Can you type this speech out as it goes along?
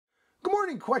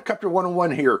morning, Quadcopter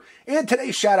 101 here, and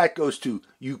today's shout out goes to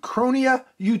Uchronia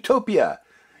Utopia.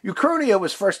 Uchronia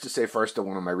was first to say first in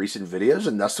one of my recent videos,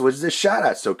 and thus was this shout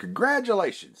out, so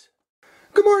congratulations.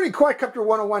 Good morning, Quadcopter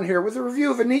 101 here with a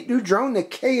review of a neat new drone, the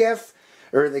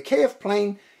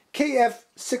KFPLAN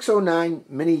KF609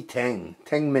 Mini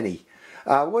Teng Mini.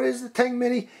 What is the Teng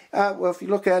Mini? Well, if you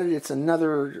look at it, it's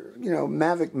another,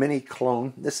 Mavic Mini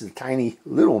clone. This is a tiny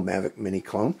little Mavic Mini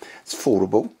clone. It's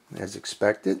foldable, as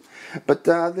expected. But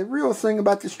the real thing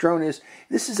about this drone is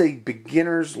this is a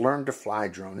beginner's learn to fly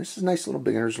drone. This is a nice little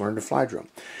beginner's learn to fly drone.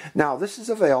 Now, this is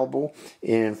available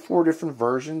in 4 different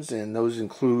versions, and those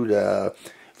include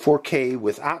 4K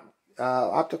without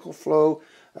optical flow,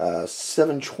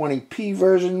 720p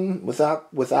version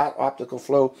without optical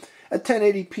flow, a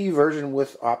 1080p version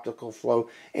with optical flow,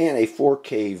 and a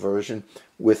 4K version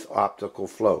with optical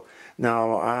flow.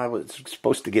 Now, I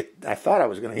thought I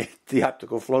was going to get the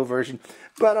optical flow version,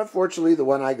 but unfortunately the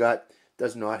one I got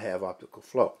does not have optical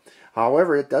flow.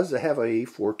 However, it does have a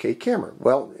 4K camera.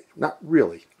 Well, not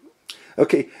really.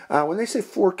 Okay, when they say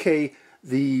 4K,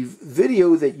 the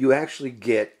video that you actually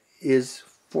get is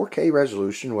 4K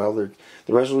resolution. Well, the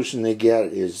resolution they get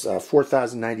is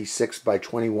 4096 by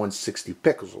 2160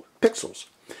 pixels.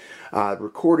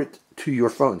 Recorded to your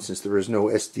phone, since there is no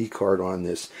SD card on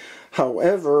this.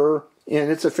 However,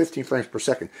 and it's a 15 frames per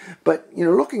second. But,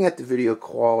 looking at the video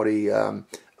quality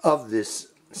of this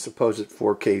supposed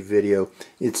 4K video,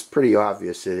 it's pretty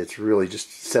obvious that it's really just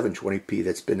 720p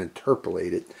that's been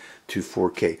interpolated to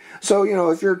 4K. So,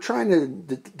 if you're trying to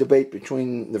debate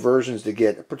between the versions to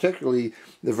get, particularly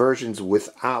the versions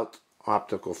without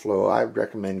optical flow, I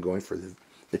recommend going for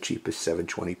the cheapest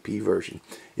 720p version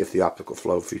if the optical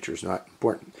flow feature is not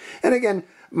important. And again,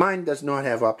 mine does not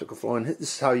have optical flow, and this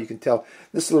is how you can tell.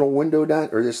 This little window down,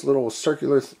 or this little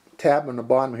circular tab on the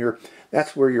bottom here,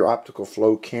 that's where your optical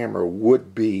flow camera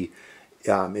would be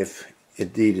if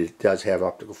indeed it does have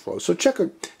optical flow. So check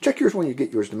yours when you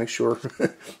get yours to make sure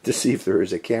to see if there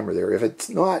is a camera there. If it's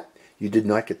not, you did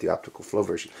not get the optical flow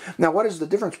version. Now, what is the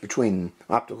difference between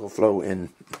optical flow and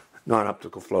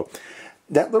non-optical flow?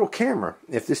 That little camera,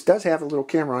 if this does have a little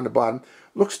camera on the bottom,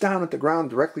 looks down at the ground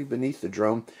directly beneath the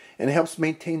drone, and it helps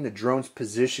maintain the drone's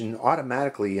position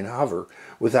automatically in hover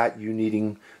without you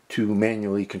needing to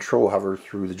manually control hover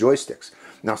through the joysticks.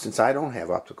 Now, since I don't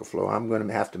have optical flow, I'm going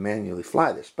to have to manually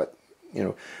fly this, but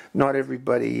not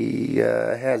everybody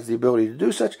has the ability to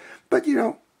do such. But,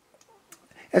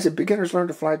 as a beginner's learn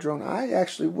to fly drone, I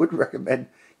actually would recommend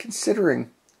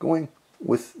considering going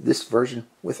with this version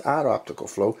without optical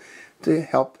flow to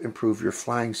help improve your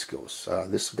flying skills.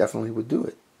 This definitely would do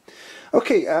it.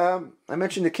 Okay, I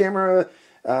mentioned the camera.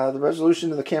 The resolution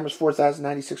of the camera is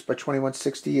 4096 by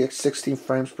 2160, 16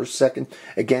 frames per second.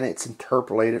 Again, it's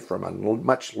interpolated from a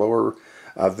much lower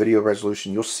video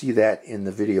resolution. You'll see that in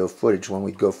the video footage when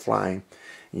we go flying.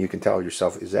 And you can tell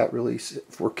yourself, is that really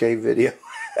 4K video?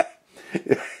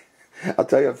 I'll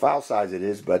tell you what file size it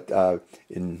is, but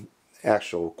in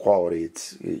actual quality,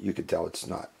 you can tell it's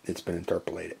not. It's been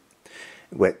interpolated.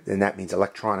 And that means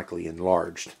electronically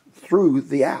enlarged through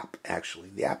the app, actually.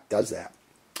 The app does that.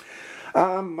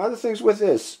 Other things with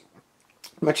this.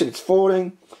 I mentioned it's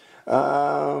folding.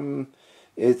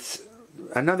 It's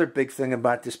another big thing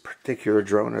about this particular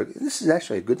drone. This is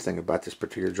actually a good thing about this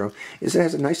particular drone, is it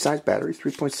has a nice sized battery,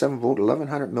 3.7 volt,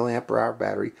 1100 milliamp hour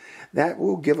battery. That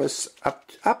will give us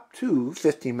up to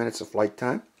 15 minutes of flight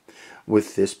time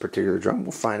with this particular drone.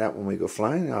 We'll find out when we go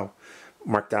flying. I'll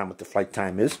mark down what the flight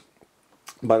time is.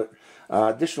 But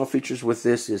additional features with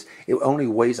this is it only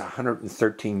weighs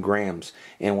 113 grams.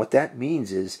 And what that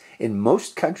means is in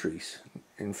most countries,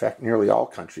 in fact nearly all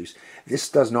countries, this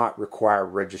does not require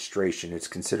registration. It's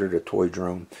considered a toy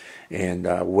drone and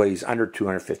weighs under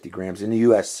 250 grams. In the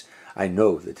US, I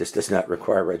know that this does not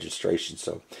require registration,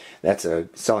 so that's a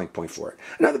selling point for it.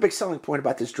 Another big selling point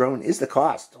about this drone is the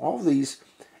cost. All of these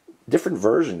different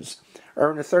versions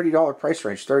are in a $30 price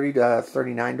range, $30 to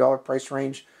 $39 price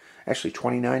range. Actually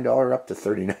 $29 up to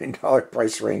 $39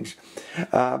 price range,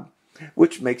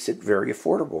 which makes it very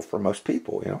affordable for most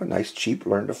people. A nice, cheap,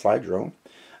 learn-to-fly drone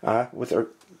with their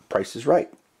prices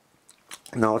right.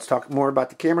 Now let's talk more about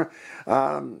the camera.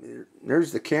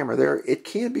 There's the camera there. It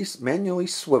can be manually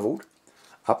swiveled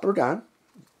up or down,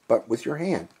 but with your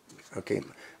hand. Okay,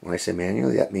 when I say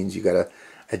manually, that means you got to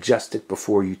adjust it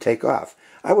before you take off.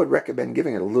 I would recommend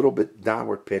giving it a little bit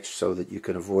downward pitch so that you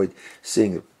can avoid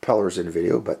seeing the propellers in the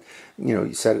video, but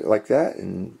you set it like that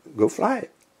and go fly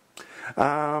it.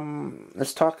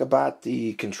 Let's talk about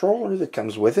the controller that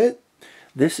comes with it.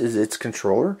 This is its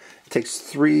controller. It takes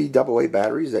 3 AA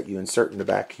batteries that you insert in the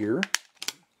back here,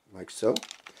 like so.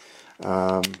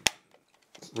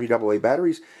 3 AA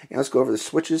batteries. And let's go over the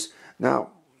switches. Now,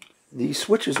 these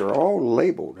switches are all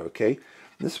labeled, okay?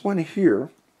 This one here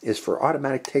is for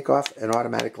automatic takeoff and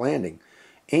automatic landing.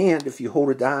 And if you hold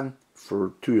it down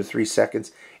for 2 to 3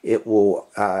 seconds, it will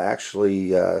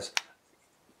actually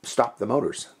stop the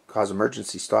motors, cause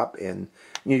emergency stop, and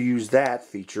you use that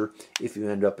feature if you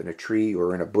end up in a tree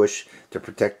or in a bush to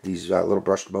protect these little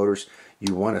brushed motors.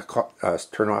 You want to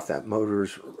turn off that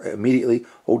motors immediately.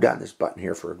 Hold down this button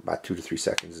here for about 2 to 3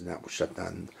 seconds, and that will shut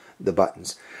down the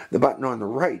buttons. The button on the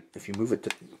right, if you move it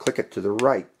to click it to the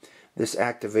right, this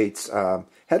activates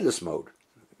headless mode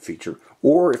feature,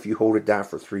 or if you hold it down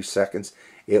for 3 seconds,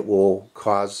 it will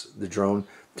cause the drone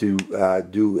to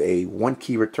do a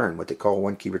one-key return, what they call a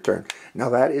one-key return. Now,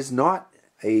 that is not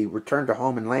a return to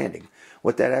home and landing.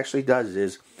 What that actually does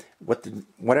is,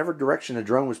 whatever direction the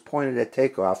drone was pointed at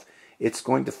takeoff, it's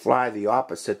going to fly the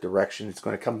opposite direction. It's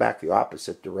going to come back the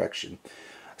opposite direction.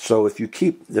 So if you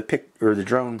keep the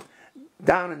drone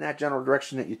down in that general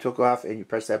direction that you took off and you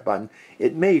press that button,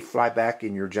 it may fly back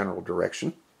in your general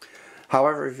direction.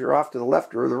 However, if you're off to the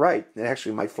left or the right, it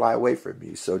actually might fly away from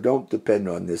you. So don't depend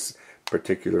on this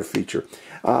particular feature.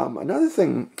 Another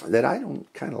thing that I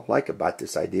don't kind of like about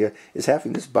this idea is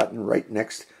having this button right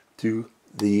next to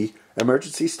the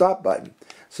emergency stop button.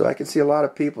 So I can see a lot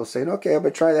of people saying, okay, I'm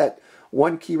going to try that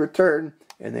one-key return,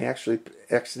 and they actually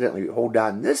accidentally hold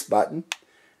down this button.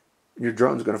 Your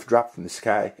drone's going to drop from the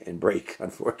sky and break,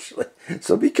 unfortunately.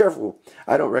 So be careful.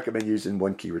 I don't recommend using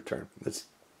one-key return. Let's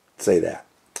say that.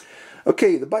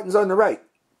 Okay, the button's on the right.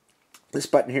 This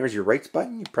button here is your rights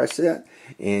button. You press that,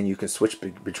 and you can switch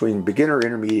between beginner,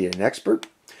 intermediate, and expert.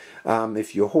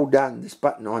 If you hold down this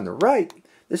button on the right,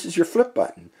 this is your flip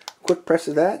button. Quick press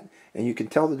of that, and you can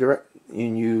tell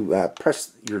and you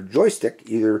press your joystick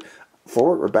either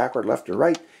forward or backward, left or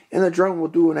right, and the drone will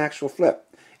do an actual flip.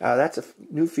 That's a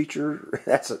new feature.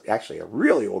 That's actually a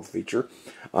really old feature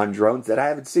on drones that I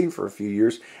haven't seen for a few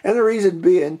years. And the reason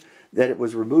being that it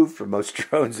was removed from most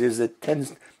drones is it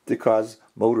tends to cause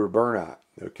motor burnout,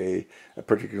 okay,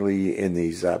 particularly in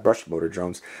these brush motor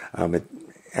drones. It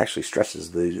actually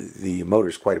stresses the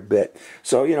motors quite a bit.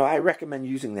 So, you know, I recommend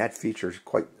using that feature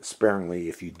quite sparingly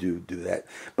if you do that.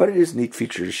 But it is a neat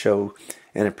feature to show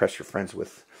and impress your friends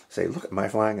with. Say, look at my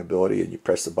flying ability, and you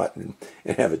press the button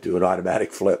and have it do an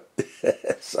automatic flip.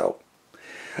 So,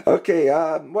 okay,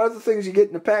 one of the things you get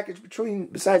in the package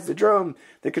besides the drone,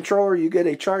 the controller, you get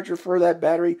a charger for that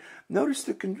battery. Notice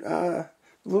the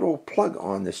little plug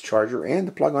on this charger and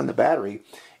the plug on the battery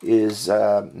is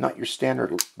not your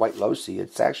standard white low-C.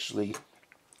 It's actually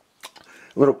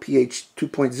a little pH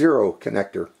 2.0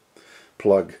 connector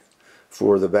plug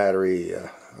for the battery.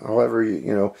 However,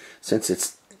 you know, since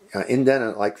it's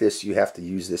indented like this, you have to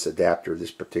use this adapter,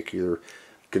 this particular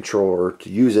controller, to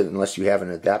use it, unless you have an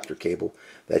adapter cable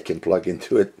that can plug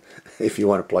into it if you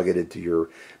want to plug it into your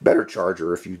better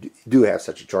charger, if you do have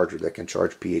such a charger that can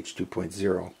charge pH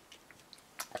 2.0.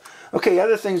 Okay,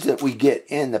 other things that we get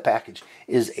in the package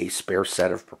is a spare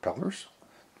set of propellers,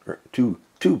 or two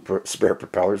spare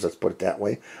propellers, let's put it that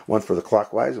way. One for the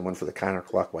clockwise and one for the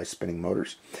counterclockwise spinning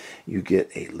motors. You get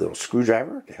a little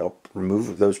screwdriver to help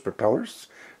remove those propellers.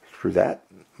 Through that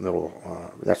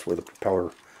little, that's where the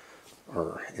propeller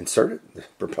are inserted, the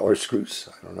propeller screws.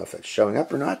 I don't know if that's showing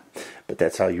up or not, but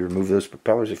that's how you remove those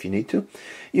propellers if you need to.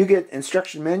 You get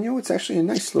instruction manual. It's actually a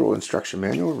nice little instruction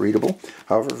manual, readable.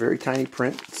 However, very tiny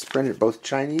print. It's printed both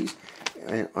Chinese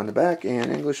on the back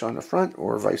and English on the front,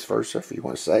 or vice versa, if you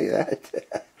want to say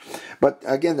that. But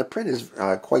again, the print is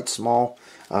quite small,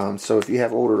 so if you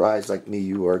have older eyes like me,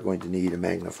 you are going to need a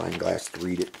magnifying glass to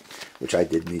read it, which I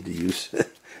did need to use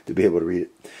to be able to read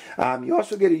it. You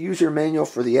also get a user manual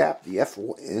for the app,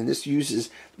 and this uses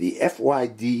the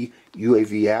FYD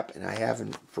UAV app, and I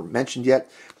haven't mentioned yet,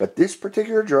 but this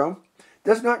particular drone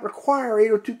does not require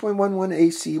 802.11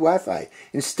 AC Wi-Fi.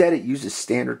 Instead, it uses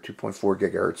standard 2.4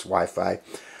 gigahertz Wi-Fi,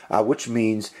 which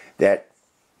means that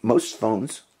most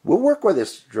phones will work with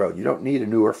this drone. You don't need a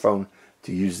newer phone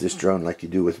to use this drone like you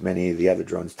do with many of the other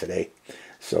drones today.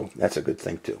 So that's a good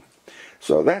thing too.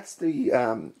 So that's the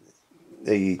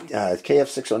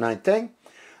KF609 Teng.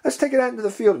 Let's take it out into the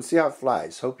field and see how it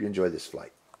flies. Hope you enjoy this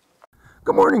flight.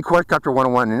 Good morning, Quadcopter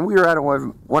 101, and we are at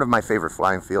one of my favorite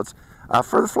flying fields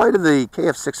for the flight of the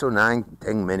KF609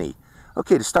 Teng Mini.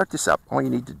 Okay, to start this up, all you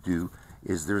need to do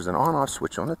is there's an on-off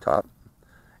switch on the top,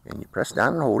 and you press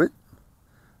down and hold it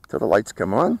till the lights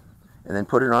come on, and then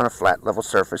put it on a flat level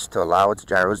surface to allow its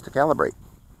gyros to calibrate.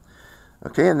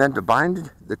 Okay, and then to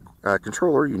bind the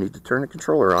controller, you need to turn the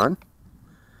controller on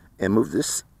and move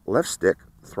this left stick,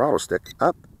 throttle stick,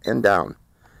 up and down.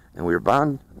 And we are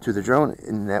bound to the drone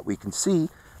in that we can see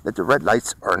that the red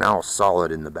lights are now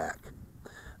solid in the back.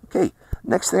 Okay,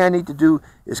 next thing I need to do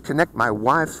is connect my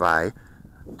Wi-Fi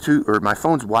to, or my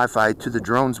phone's Wi-Fi to the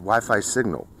drone's Wi-Fi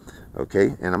signal.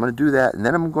 Okay, and I'm going to do that, and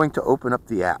then I'm going to open up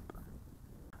the app.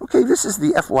 Okay, this is the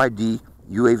FYD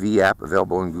UAV app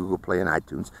available in Google Play and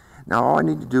iTunes. Now all I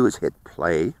need to do is hit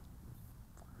play,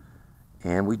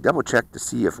 and we double check to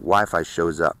see if Wi-Fi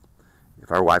shows up,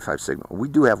 if our Wi-Fi signal. We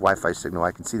do have Wi-Fi signal,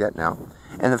 I can see that now.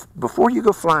 And before you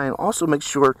go flying, also make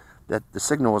sure that the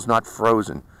signal is not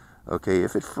frozen. Okay,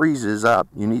 if it freezes up,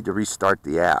 you need to restart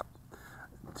the app.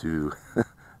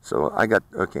 So I got,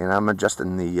 okay, and I'm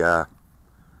adjusting the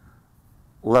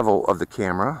level of the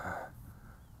camera.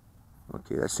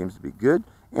 Okay, that seems to be good.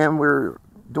 And we're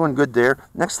doing good there.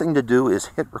 Next thing to do is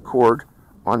hit record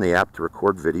on the app to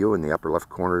record video in the upper left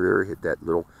corner there. Hit that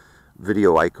little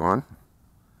video icon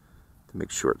to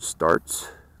make sure it starts.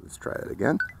 Let's try that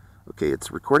again. Okay,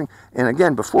 it's recording. And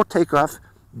again, before takeoff,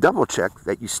 double check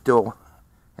that you still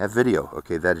have video,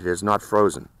 okay, that it is not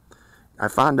frozen. I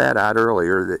found that out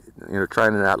earlier, that,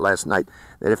 trying it out last night,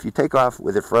 that if you take off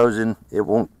with it frozen, it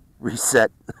won't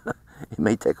reset. It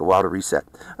may take a while to reset.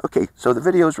 Okay, so the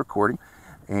video is recording,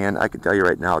 and I can tell you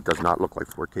right now it does not look like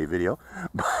 4K video,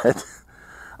 but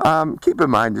keep in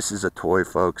mind this is a toy,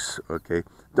 folks. Okay,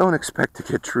 don't expect to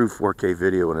get true 4K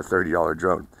video in a $30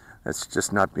 drone. That's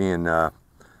just not being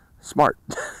smart.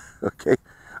 Okay,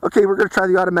 we're going to try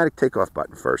the automatic takeoff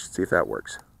button first, see if that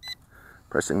works.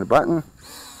 Pressing the button,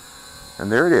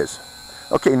 and there it is.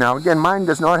 Okay, now again, mine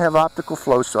does not have optical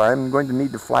flow, so I'm going to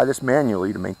need to fly this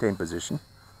manually to maintain position.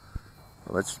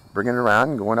 Let's bring it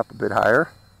around, going up a bit higher.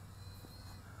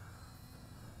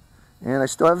 And I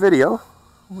still have video,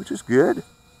 which is good.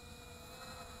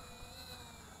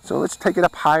 So let's take it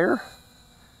up higher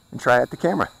and try out the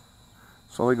camera.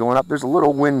 Slowly going up. There's a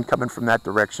little wind coming from that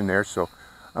direction there, so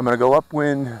I'm going to go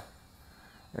upwind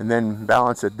and then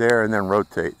balance it there and then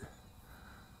rotate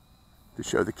to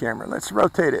show the camera. Let's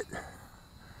rotate it.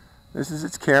 This is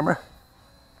its camera.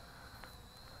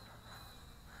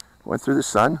 Went through the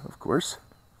sun, of course,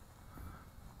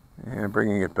 and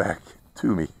bringing it back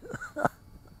to me.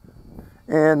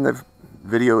 And the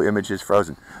video image is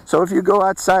frozen. So if you go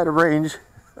outside of range,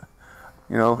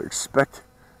 expect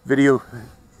video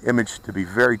image to be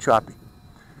very choppy.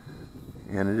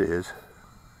 And it is.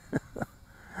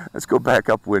 Let's go back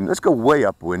upwind. Let's go way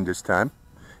upwind this time.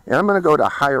 And I'm going to go to a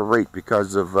higher rate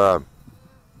because of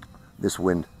this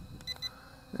wind.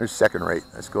 There's second rate.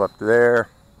 Let's go up to there.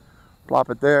 Plop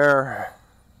it there.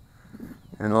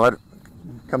 And let it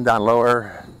come down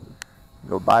lower.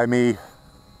 Go by me.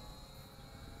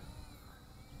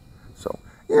 So,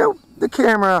 the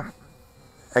camera,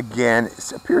 again,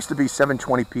 it appears to be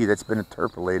 720p. That's been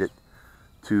interpolated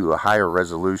to a higher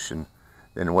resolution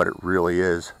than what it really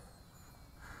is.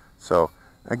 So,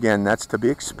 again, that's to be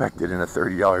expected in a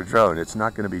 $30 drone. It's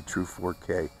not going to be true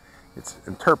 4K. It's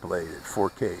interpolated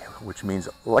 4K, which means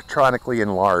electronically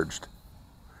enlarged.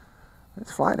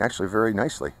 It's flying actually very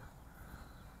nicely.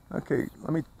 Okay,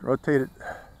 let me rotate it.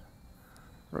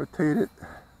 Rotate it.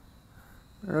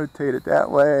 Rotate it that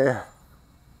way.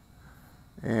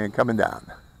 And coming down.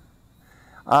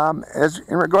 As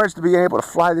in regards to being able to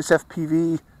fly this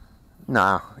FPV,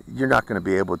 no, you're not going to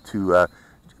be able to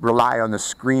rely on the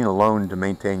screen alone to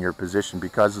maintain your position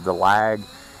because of the lag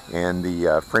and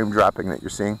the frame dropping that you're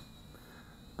seeing.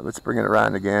 But let's bring it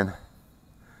around again.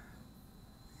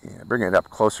 Yeah, bring it up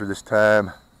closer this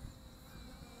time.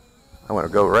 I want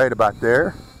to go right about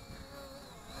there.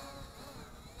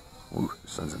 Ooh,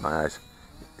 sun's in my eyes.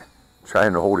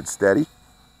 Trying to hold it steady.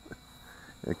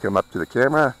 And come up to the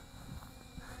camera.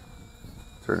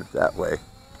 Turn it that way.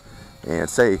 And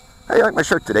say, how do you like my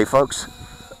shirt today, folks?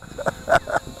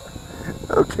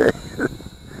 Okay.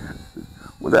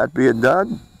 With that being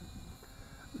done,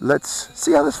 let's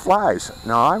see how this flies.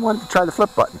 Now, I wanted to try the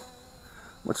flip button.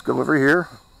 Let's go over here.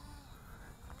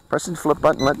 Pressing the flip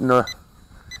button,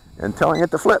 and telling it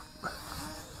to flip.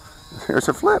 There's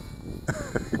a flip.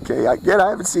 Okay, I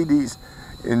haven't seen these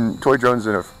in toy drones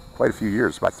in quite a few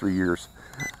years, about 3 years.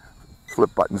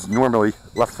 Flip buttons normally,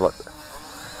 left flip.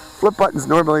 Flip buttons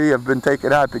normally have been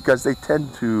taken out because they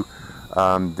tend to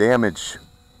damage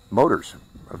motors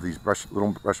of these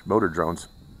little brush motor drones.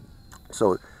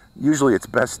 So usually it's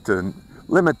best to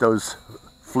limit those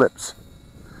flips.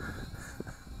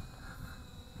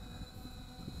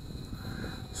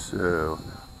 So,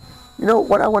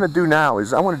 what I want to do now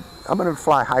is I'm going to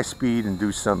fly high speed and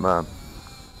do some.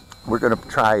 We're going to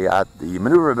try out the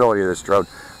maneuverability of this drone.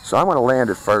 So I want to land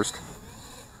it first,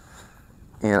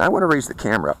 and I want to raise the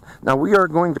camera up. Now we are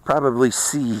going to probably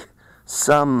see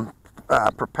some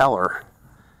propeller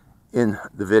in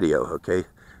the video. Okay,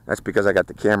 That's because I got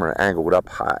the camera angled up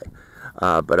high.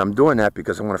 But I'm doing that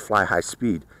because I want to fly high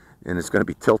speed, and it's going to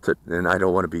be tilted, and I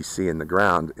don't want to be seeing the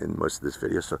ground in most of this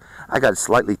video, so I got it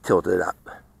slightly tilted up.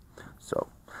 So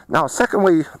now a second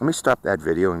way, let me stop that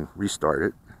video and restart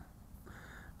it.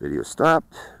 Video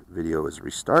stopped, video is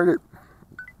restarted.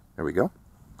 There we go.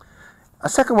 A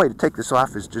second way to take this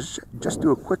off is just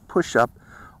do a quick push up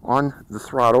on the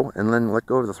throttle and then let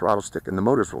go of the throttle stick and the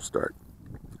motors will start,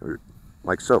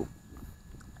 like so.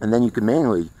 And then you can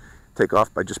manually take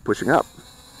off by just pushing up.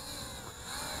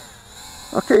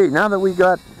 Okay, now that we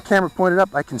got the camera pointed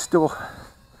up, I can still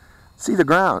see the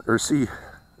ground, or see,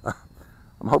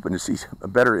 I'm hoping to see a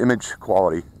better image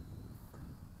quality.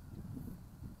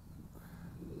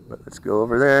 But let's go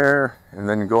over there and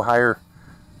then go higher.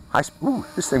 Ooh,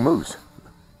 this thing moves.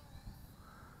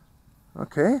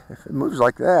 Okay, if it moves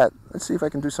like that, let's see if I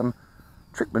can do some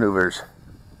trick maneuvers.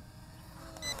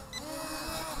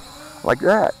 Like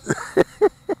that.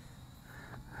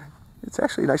 It's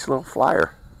actually a nice little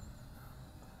flyer.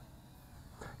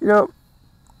 You know,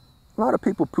 a lot of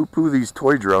people poo-poo these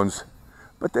toy drones,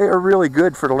 but they are really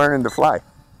good for learning to fly.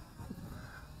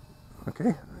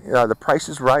 Okay, the price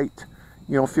is right.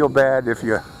 You don't feel bad if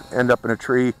you end up in a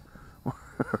tree,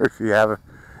 or if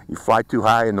you fly too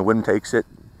high and the wind takes it.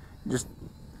 Just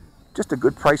a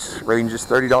good price range, just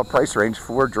 $30 price range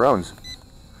for drones.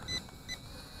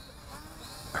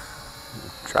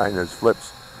 Trying those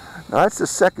flips. Now that's the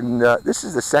second, this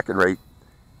is the second rate.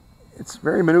 It's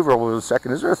very maneuverable with the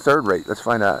second. Is there a third rate? Let's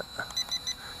find out.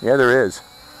 Yeah, there is.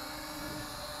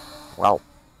 Wow.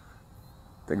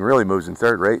 Thing really moves in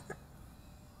third rate.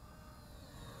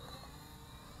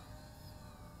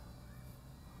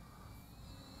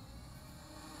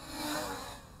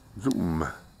 Zoom.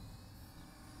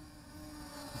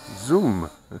 Zoom.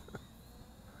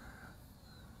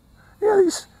 Yeah,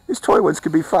 these toy ones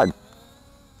could be fun.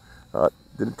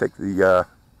 Didn't take the,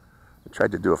 I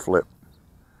tried to do a flip.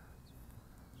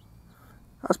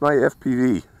 How's my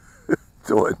FPV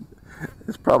doing?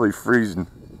 It's probably freezing.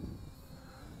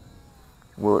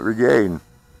 Will it regain?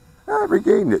 I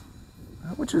regained it,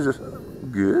 which is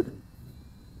good.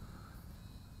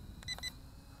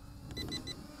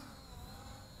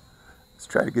 Let's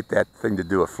try to get that thing to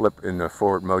do a flip in the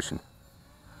forward motion.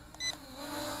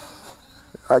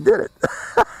 I did it.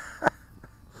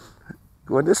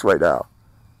 Going this way now.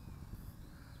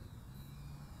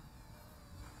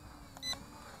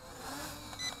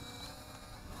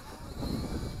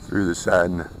 Through the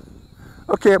sun.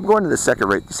 Okay, I'm going to the second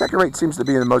rate. The second rate seems to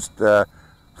be the most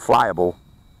flyable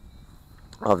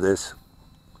of this.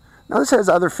 Now this has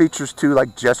other features too,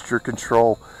 like gesture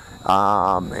control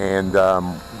and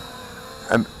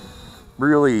a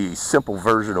really simple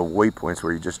version of waypoints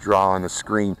where you just draw on the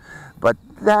screen. But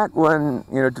that one,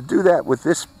 you know, to do that with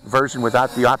this version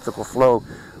without the optical flow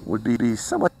would be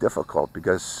somewhat difficult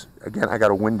because, again, I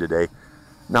got a wind today.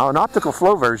 Now, an optical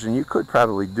flow version, you could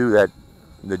probably do that,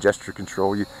 the gesture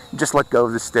control. You just let go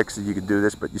of the sticks and you could do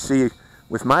this. But you see,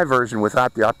 with my version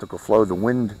without the optical flow, the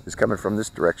wind is coming from this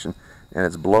direction and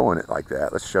it's blowing it like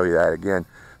that. Let's show you that again.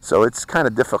 So it's kind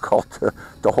of difficult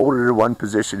to hold it in one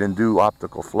position and do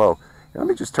optical flow. Let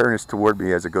me just turn this toward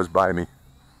me as it goes by me.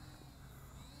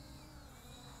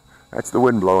 That's the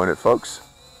wind blowing it, folks.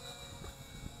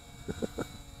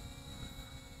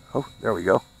 Oh, there we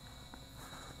go.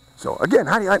 So again,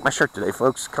 how do you like my shirt today,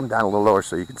 folks? Come down a little lower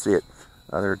so you can see it.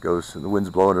 There it goes. The wind's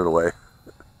blowing it away.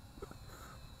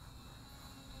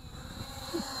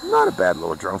 Not a bad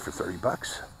little drone for 30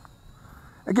 bucks.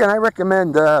 Again, I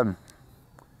recommend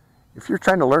if you're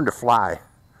trying to learn to fly,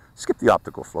 skip the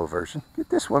optical flow version. Get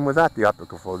this one without the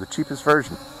optical flow, the cheapest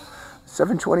version.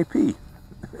 720p.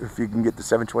 If you can get the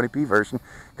 720p version,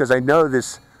 because I know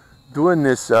doing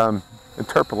this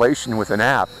interpolation with an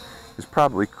app is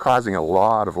probably causing a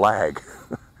lot of lag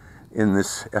in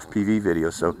this FPV video.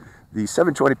 So the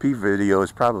 720p video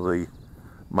is probably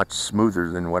much smoother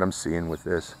than what I'm seeing with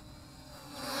this.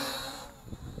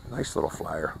 Nice little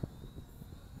flyer.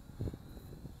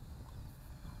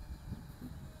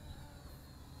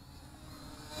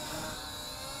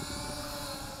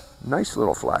 Nice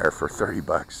little flyer for 30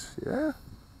 bucks. Yeah.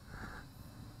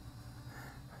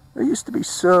 There used to be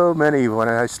so many when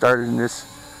I started in this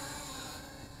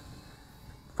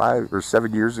 5 or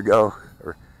 7 years ago,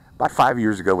 or about 5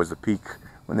 years ago was the peak,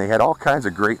 when they had all kinds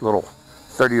of great little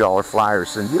 $30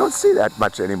 flyers, and you don't see that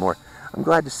much anymore. I'm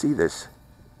glad to see this,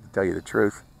 to tell you the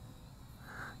truth,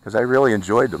 because I really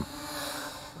enjoyed them.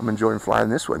 I'm enjoying flying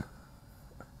this one.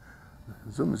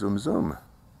 Zoom, zoom, zoom.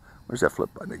 Where's that flip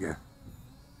button again?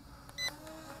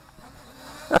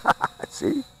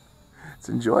 See? It's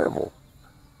enjoyable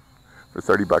for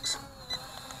 30 bucks.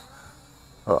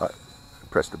 Oh, I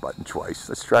pressed the button twice.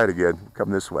 Let's try it again. Come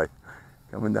this way.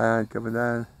 Coming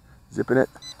down, zipping it.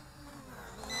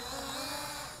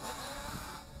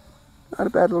 Not a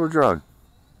bad little drone.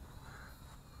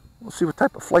 We'll see what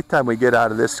type of flight time we get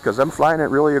out of this, because I'm flying it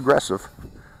really aggressive.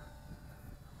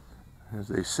 As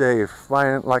they say,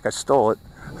 flying it like I stole it.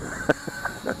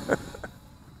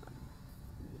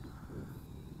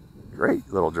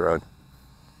 Great little drone.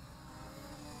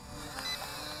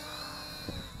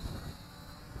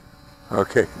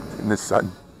 Okay, in the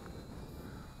sun.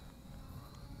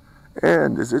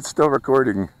 And is it still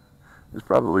recording? It's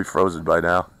probably frozen by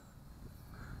now.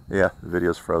 Yeah, the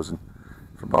video's frozen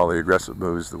from all the aggressive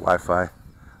moves, the Wi-Fi.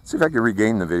 See if I can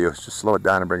regain the video. Just slow it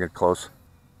down and bring it close.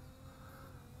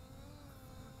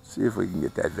 See if we can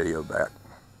get that video back.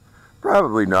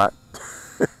 Probably not.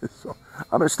 So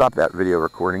I'm going to stop that video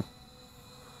recording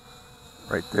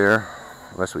right there,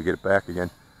 unless we get it back again.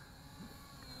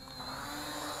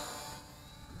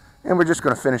 And we're just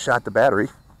going to finish out the battery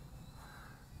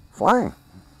flying.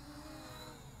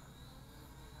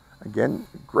 Again,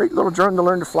 great little drone to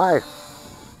learn to fly.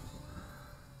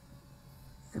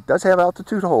 It does have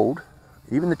altitude hold.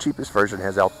 Even the cheapest version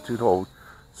has altitude hold.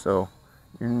 So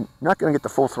you're not going to get the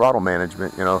full throttle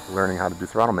management, you know, learning how to do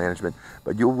throttle management,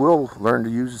 but you will learn to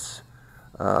use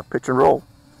pitch and roll.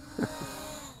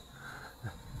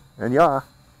 And yeah.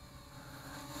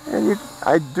 And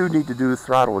I do need to do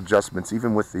throttle adjustments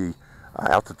even with the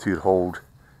altitude hold,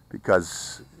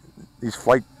 because these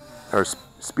flight or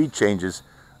speed changes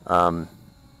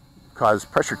cause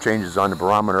pressure changes on the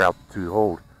barometer altitude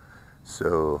hold.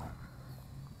 So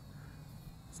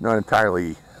it's not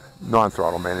entirely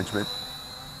non-throttle management.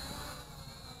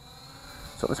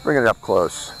 So let's bring it up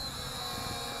close.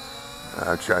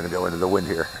 I'm trying to go into the wind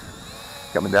here.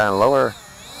 Coming down lower.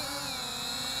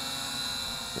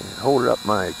 And hold up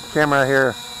my camera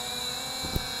here.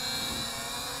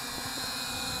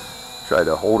 Try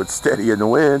to hold it steady in the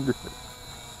wind.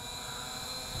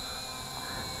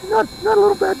 Not a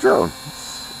little bad drone.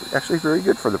 It's actually very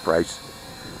good for the price.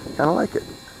 Kind of like it.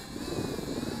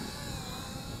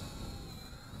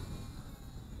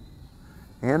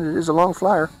 And it is a long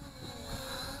flyer.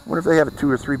 I wonder if they have a 2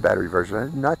 or 3 battery version. I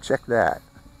did not check that.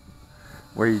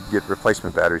 Where you get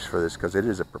replacement batteries for this, because it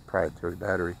is a proprietary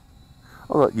battery.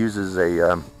 Although it uses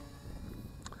a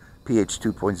pH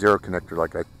 2.0 connector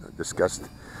like I discussed.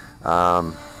 I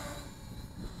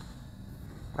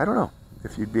don't know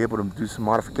if you'd be able to do some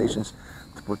modifications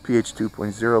to put pH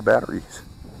 2.0 batteries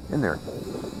in there.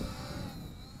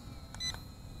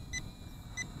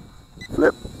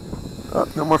 Flip. Oh,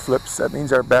 no more flips. That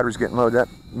means our battery's getting low. That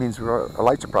means our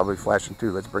lights are probably flashing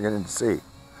too. Let's bring it in to see.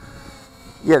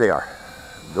 Yeah, they are.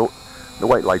 The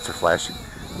white lights are flashing.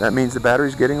 That means the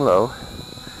battery's getting low.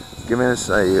 It's giving us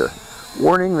a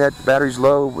warning that the battery's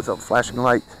low with a flashing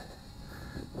light.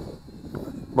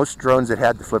 Most drones that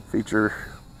had the flip feature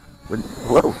would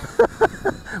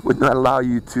not allow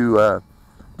you to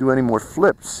do any more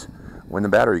flips when the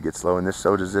battery gets low, and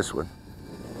so does this one.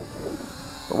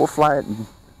 But we'll fly it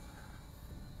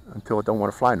until it don't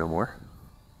want to fly no more,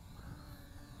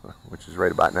 which is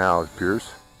right about now, it appears.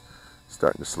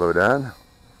 Starting to slow down.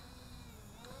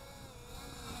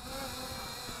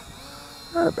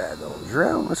 Not a bad little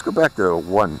drone. Let's go back to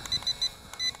 1.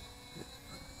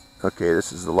 Okay,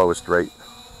 this is the lowest rate.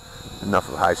 Enough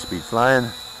of high-speed flying.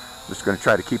 Just going to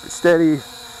try to keep it steady,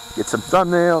 get some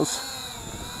thumbnails.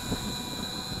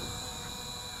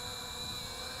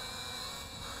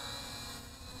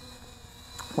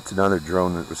 What's another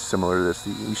drone that was similar to this?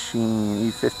 The Eachine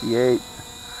E58,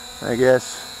 I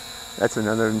guess. That's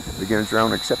another beginner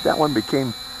drone, except that one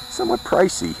became somewhat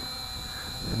pricey.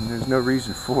 And there's no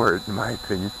reason for it, in my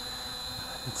opinion.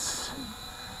 It's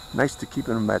nice to keep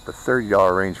them at the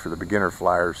 $30 range for the beginner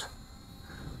flyers.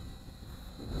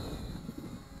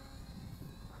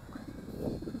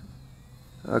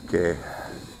 Okay.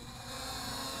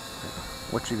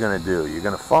 What you gonna do? You're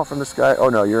gonna fall from the sky? Oh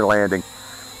no, you're landing.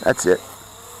 That's it.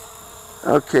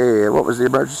 Okay, what was the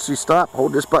emergency stop?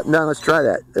 Hold this button down, let's try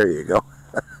that. There you go.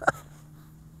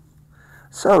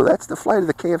 So, that's the flight of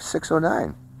the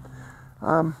KF609.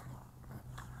 Not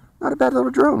a bad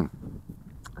little drone.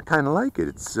 I kind of like it.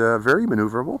 It's very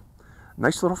maneuverable.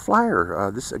 Nice little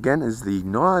flyer. This, again, is the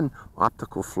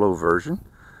non-optical flow version,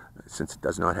 since it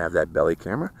does not have that belly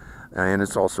camera. And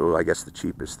it's also, I guess, the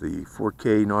cheapest, the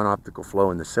 4K non-optical flow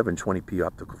and the 720p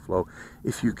optical flow.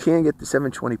 If you can get the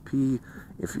 720p,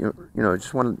 if you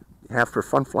just want to have for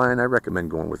fun flying, I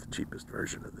recommend going with the cheapest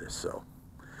version of this. So,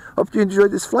 hope you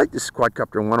enjoyed this flight. This is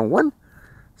Quadcopter 101,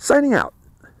 signing out.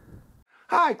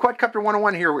 Hi, Quadcopter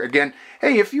 101 here again.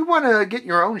 Hey, if you want to get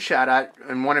your own shout out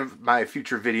in one of my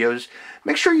future videos,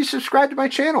 make sure you subscribe to my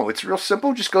channel. It's real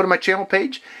simple. Just go to my channel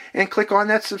page and click on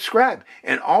that subscribe.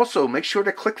 And also make sure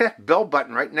to click that bell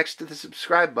button right next to the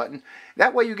subscribe button.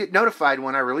 That way you get notified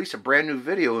when I release a brand new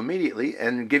video immediately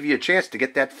and give you a chance to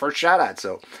get that first shout out.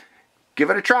 So give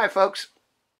it a try, folks.